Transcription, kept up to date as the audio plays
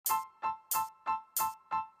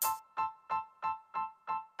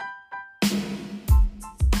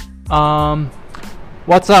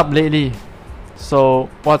What's up lately? So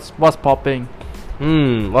what's popping?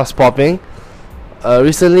 What's popping?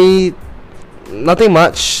 Recently, nothing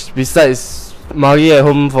much besides mugging at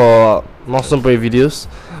home for Milestone Parade videos.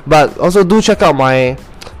 But also do check out my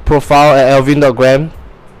profile at alvin.gram.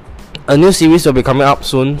 A new series will be coming up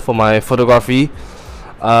soon for my photography.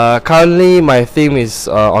 Currently, my theme is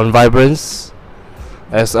on vibrance,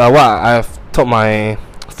 as what I've told my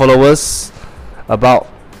followers about.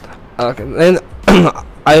 And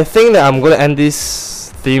I think that I'm gonna end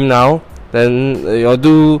this theme now. Then you'll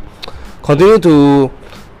do continue to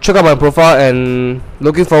check out my profile and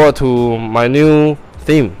looking forward to my new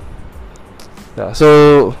theme. Yeah,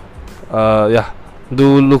 so yeah,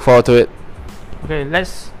 do look forward to it. Okay,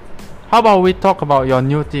 how about we talk about your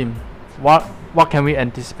new theme? What can we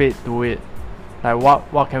anticipate to it? Like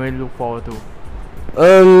what can we look forward to?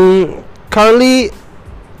 Currently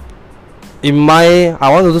I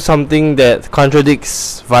want to do something that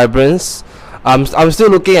contradicts vibrance. I'm still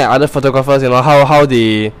looking at other photographers, how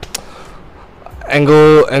they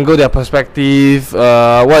angle their perspective.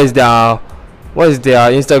 What is their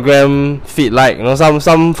Instagram feed like?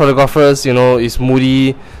 Some photographers is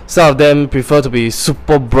moody. Some of them prefer to be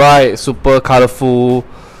super bright, super colorful.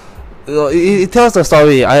 It tells the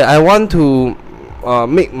story. I want to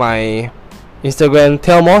make my Instagram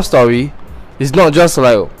tell more story. It's not just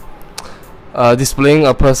like displaying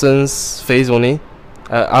a person's face only.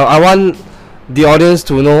 I want the audience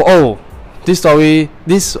to know, oh, this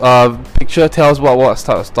picture tells what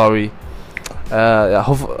story.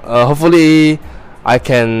 Hopefully I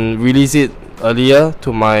can release it earlier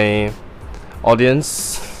to my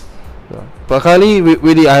audience. But currently,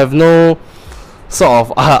 really, I have no sort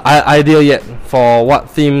of idea yet for what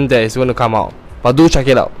theme that is going to come out. But do check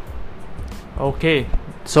it out. Okay,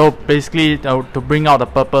 so basically to bring out the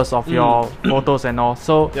purpose of your photos and all.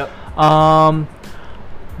 So yep.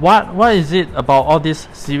 What is it about all this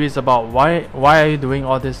series about? Why are you doing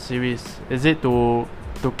all this series? Is it to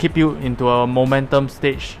keep you into a momentum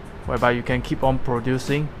stage whereby you can keep on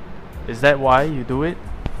producing? Is that why you do it?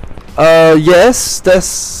 Yes,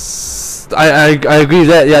 I agree with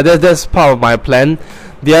that. Yeah, that's part of my plan.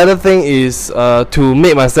 The other thing is to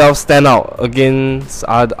make myself stand out against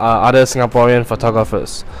other Singaporean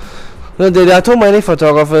photographers. There are too many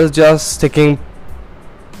photographers just taking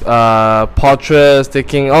portraits,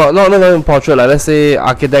 not even portrait, like let's say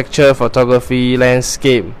architecture, photography,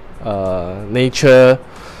 landscape, nature,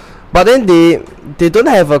 but then they don't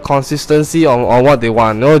have a consistency on what they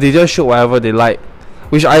want. No, they just shoot whatever they like,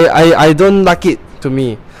 which I don't like it. To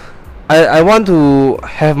me, I want to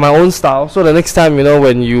have my own style, so the next time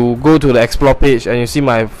when you go to the explore page and you see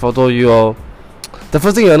my photo, the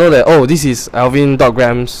first thing you'll know that, oh, this is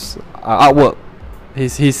alvin.gram's artwork,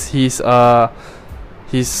 his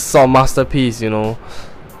sort of masterpiece.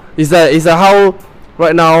 It's like how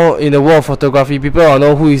right now in the world of photography, people will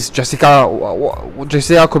know who is Jessica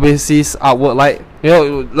Kobesi's artwork like.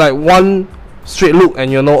 Like one straight look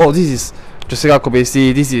and oh, this is Jessica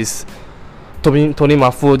Kobesi, this is Tony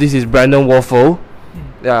Mafu, this is Brandon Warfel,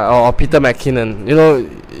 or Peter McKinnon.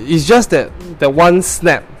 It's just that one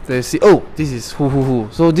snap they see, oh, this is who.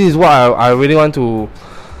 So this is what I really want to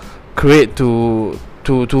create to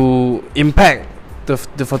impact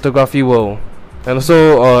the photography world, and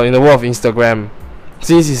also in the world of Instagram,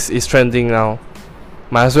 since it's trending now,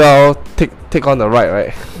 might as well take on the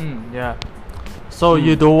right. Yeah. So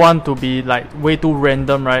you don't want to be like way too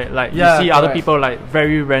random, right? Like you see other people like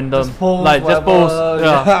very random, just pose.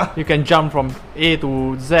 Yeah. You can jump from A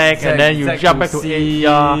to Z and then you jump back to A.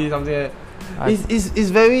 Yeah. Something like it's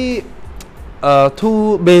very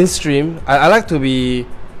too mainstream. I like to be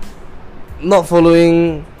not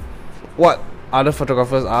following what other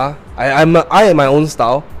photographers are. I have my own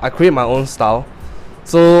style. I create my own style.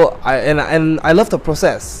 So I love the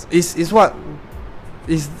process. It's what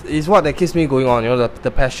that keeps me going on.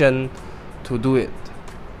 The passion to do it.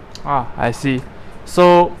 I see.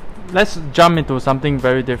 So let's jump into something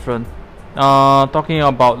very different. Talking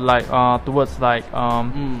about like towards like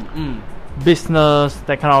business,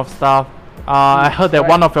 that kind of stuff. I heard that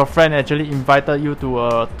one of your friends actually invited you to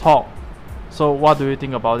a talk. So what do you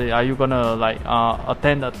think about it? Are you gonna like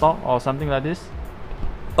attend a talk or something like this?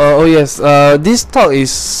 Oh yes. This talk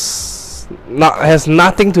has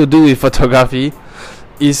nothing to do with photography.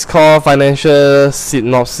 It's called Financial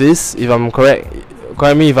Synopsis, if I'm correct.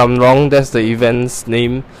 Correct me if I'm wrong. That's the event's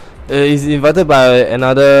name. It's invited by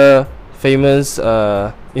another famous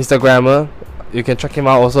Instagrammer. You can check him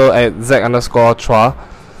out also at Z_Chua.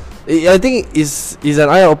 I think is an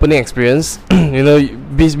eye-opening experience. You know,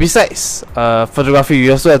 besides photography,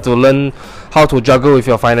 you also have to learn how to juggle with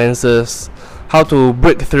your finances, how to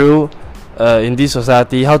break through in this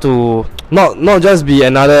society, how to not just be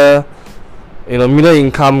another, you know, middle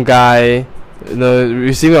income guy, you know,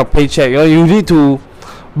 receiving a paycheck. You know, you need to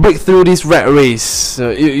break through this rat race.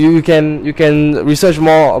 You can research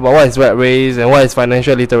more about what is rat race and what is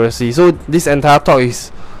financial literacy. So this entire talk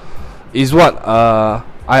is what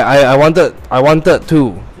I wanted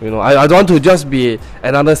to, you know. I don't want to just be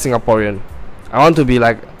another Singaporean. I want to be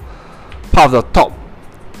like part of the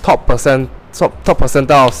top percentile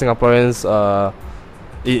of Singaporeans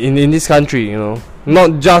in this country, you know,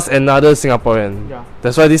 not just another Singaporean. Yeah.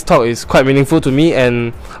 That's why this talk is quite meaningful to me,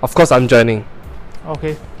 and of course I'm joining.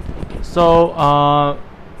 Okay, so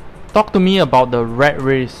talk to me about the rat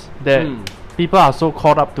race that people are so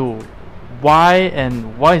caught up to. Why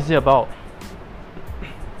is it about?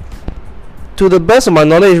 To the best of my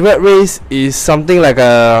knowledge, rat race is something like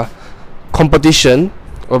a competition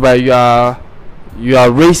whereby you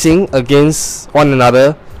are racing against one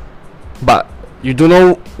another, but you don't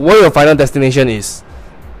know what your final destination is.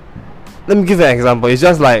 Let me give you an example. It's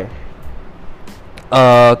just like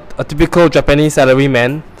a typical Japanese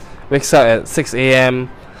salaryman wakes up at 6 a.m,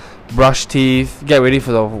 brush teeth, get ready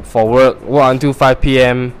for work until 5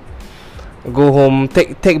 p.m, go home,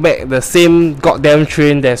 take back the same goddamn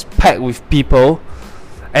train that's packed with people,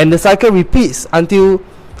 and the cycle repeats until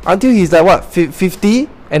he's like what, 50,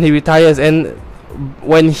 and he retires. And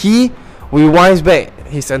when he rewinds back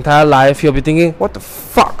his entire life, he'll be thinking, what the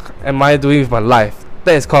fuck am I doing with my life?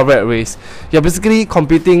 That is called rat race. You're basically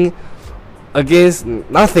competing against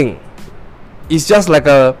nothing. It's just like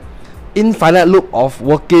a infinite loop of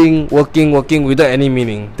working without any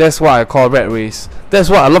meaning. That's what I call rat race. That's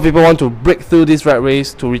why a lot of people want to break through this rat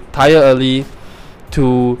race, to retire early,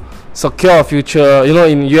 to secure a future. You know,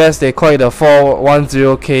 in US they call it a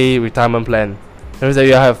 410k retirement plan. That means that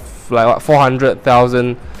you have like what,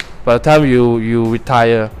 400,000 by the time you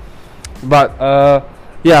retire. But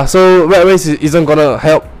yeah, so rat race isn't gonna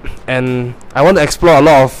help, and I want to explore a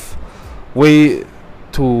lot of way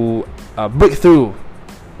to break through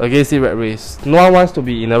against the rat race. No one wants to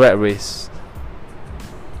be in a rat race.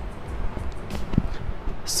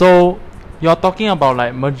 So you're talking about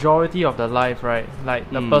like majority of the life, right? Like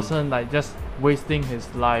the person like just wasting his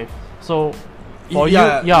life. So for you,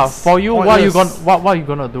 what are you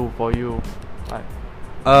gonna do for you? Like,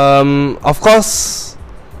 of course,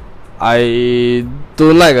 I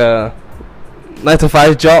don't like a 9 to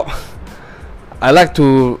 5 job. I like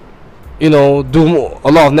to, you know, do a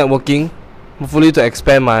lot of networking, hopefully to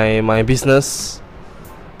expand my business.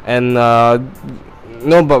 And you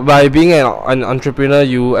know, but by being an entrepreneur,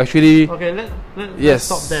 you actually let's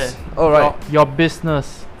stop there. All right. Your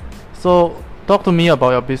business. So talk to me about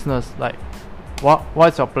your business. Like,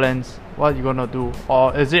 what's your plans? What you gonna do?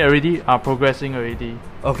 Or is it already progressing already?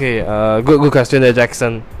 Okay. Good question there,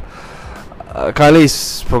 Jackson. Currently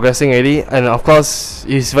it's progressing already, and of course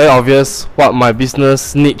it's very obvious what my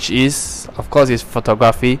business niche is. Of course it's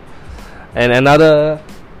photography, and another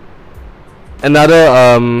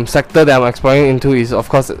sector that I'm exploring into is of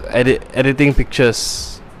course editing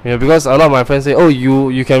pictures. You know, because a lot of my friends say, oh,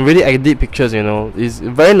 you can really edit pictures, you know. It's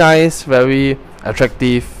very nice, very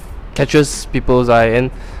attractive, catches people's eye,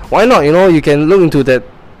 and why not, you know, you can look into that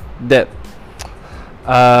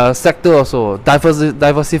sector also.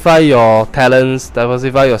 Diversify your talents,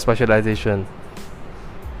 diversify your specialization.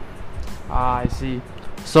 I see.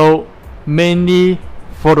 So mainly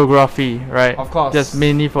photography, right? Of course. Just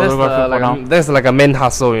mainly photography for now. That's like a main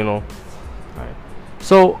hustle, you know. Right.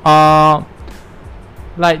 So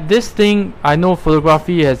like this thing, I know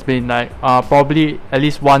photography has been like probably at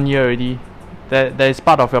least 1 year already. That is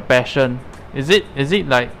part of your passion. Is it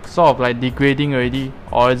like sort of like degrading already,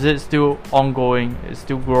 or is it still ongoing? It's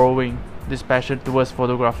still growing, this passion towards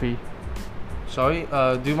photography? Sorry,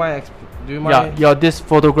 do you mind? Yeah, this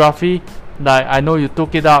photography, like I know you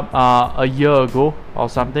took it up a year ago or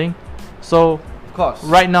something. So of course,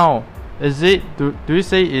 right now, is it do you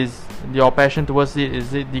say is your passion towards it,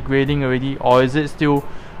 is it degrading already, or is it still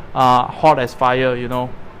hot as fire, you know?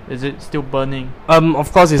 Is it still burning?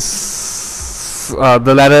 Of course it's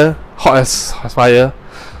the latter, hot as fire.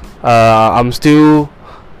 I'm still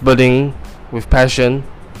burning with passion.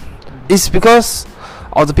 It's because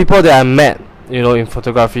of the people that I met, you know, in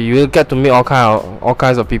photography. You get to meet all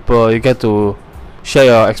kinds of people. You get to share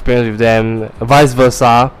your experience with them, vice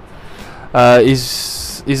versa.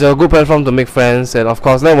 Is a good platform to make friends, and of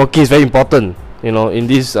course networking is very important, you know, in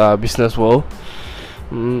this business world.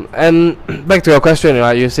 And back to your question,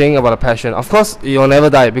 right? You're saying about a passion. Of course, you'll never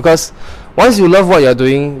die because once you love what you're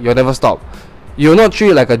doing, you'll never stop. You'll not treat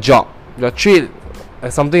it like a job. You'll treat it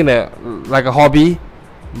as something that like a hobby,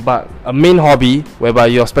 but a main hobby whereby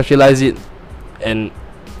you'll specialize it, and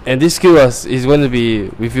this skill is going to be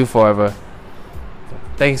with you forever.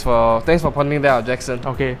 Thanks for pointing that out, Jackson.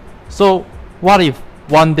 Okay, so what if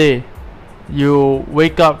one day you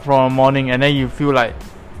wake up from morning and then you feel like,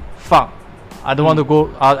 fuck, I don't want to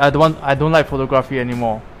go. I don't like photography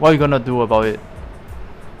anymore. What are you gonna do about it?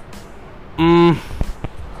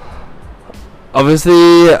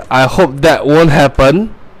 Obviously, I hope that won't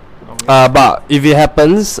happen. Okay. But if it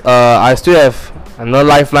happens, I still have another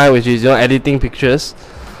lifeline, which is editing pictures.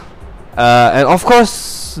 And of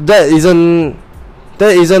course, that isn't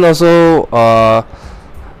also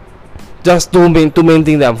just two main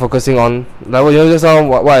things that I'm focusing on. Like just now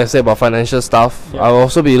what I said about financial stuff. Yeah. I'll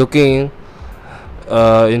also be looking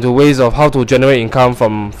into ways of how to generate income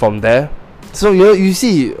from there. So you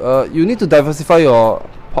see, you need to diversify your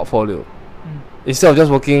portfolio instead of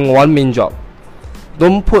just working one main job.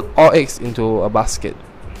 Don't put all eggs into a basket.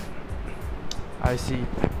 I see.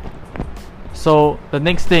 So the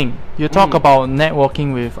next thing, you talk about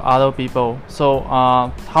networking with other people. So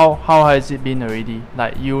how has it been already?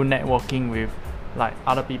 Like you networking with like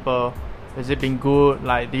other people, has it been good?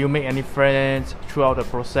 Like do you make any friends throughout the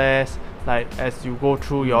process? Like as you go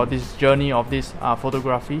through this journey of this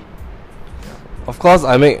photography? Of course,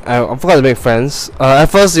 I make friends. At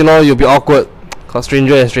first, you'll be awkward, cause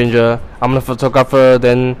stranger and stranger. I'm the photographer,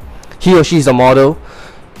 then he or she is a model.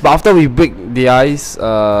 But after we break the ice,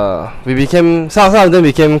 we became some of them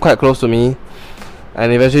became quite close to me,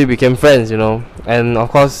 and eventually became friends. And of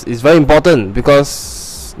course, it's very important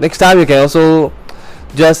because next time you can also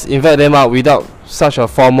just invite them out without such a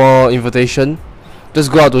formal invitation.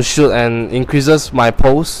 Just go out to shoot and increases my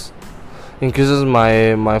posts, increases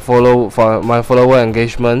my follower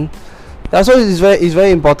engagement. That's why it's very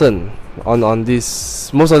important on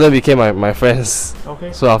this. Most of them became my friends.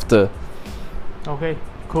 Okay. So after. Okay.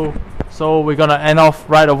 Cool. So we're gonna end off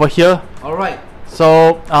right over here. All right.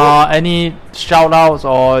 So any shout outs,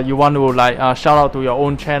 or you want to shout out to your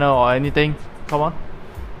own channel or anything? Come on.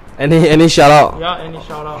 Any shout out? Yeah, any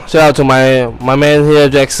shout out. Shout out to my man here,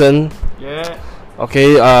 Jackson. Yeah.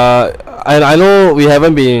 Okay. I know we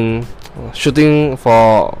haven't been shooting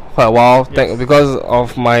for quite a while. Yes. Because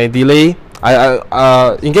of my delay.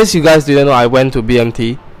 I in case you guys didn't know, I went to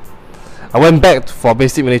BMT. I went back for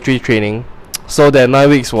basic military training. So that 9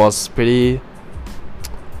 weeks was pretty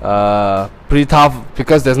tough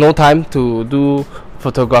because there's no time to do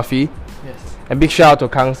photography. Yes. And big shout out to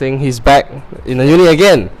Kang Sing, he's back in the uni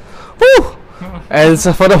again. Woo! And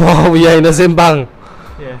so furthermore, we are in the same bang.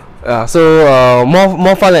 Yeah. So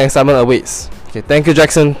more fun and excitement awaits. Okay, thank you,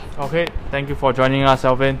 Jackson. Okay, thank you for joining us,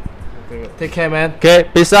 Alvin. Okay, take care, man. Okay,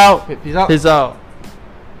 peace out. Peace out. Peace out.